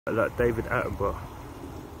Like David Attenborough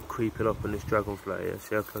creeping up on this dragonfly. Yeah,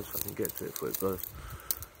 see how close I can get to it before it goes.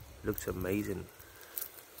 It looks amazing.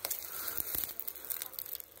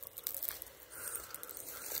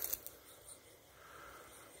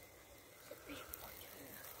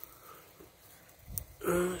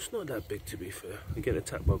 It's not that big, to be fair. I get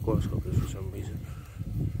attacked by grasshoppers for some reason.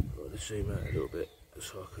 I've got to zoom out a little bit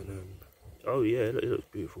so I can. Oh yeah, it looks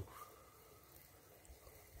beautiful.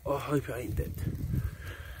 Oh, I hope it ain't dead,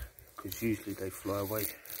 because usually they fly away.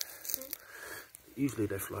 Usually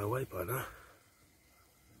they fly away by now.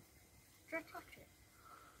 Should I touch it?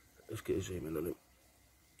 Let's get a zoom in on it.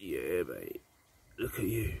 Yeah, mate. Look at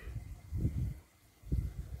you.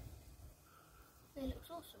 It looks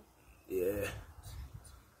awesome. Yeah.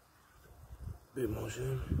 Bit more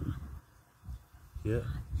zoom. Yeah.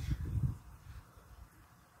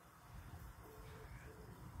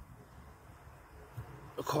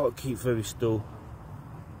 I can't keep very still.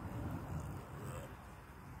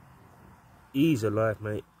 He's alive,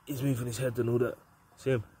 mate. He's moving his head and all that.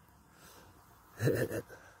 See him? I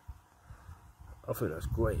think that's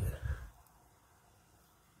great. I'm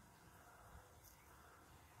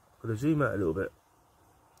gonna zoom out a little bit.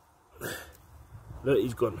 Look,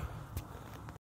 he's gone.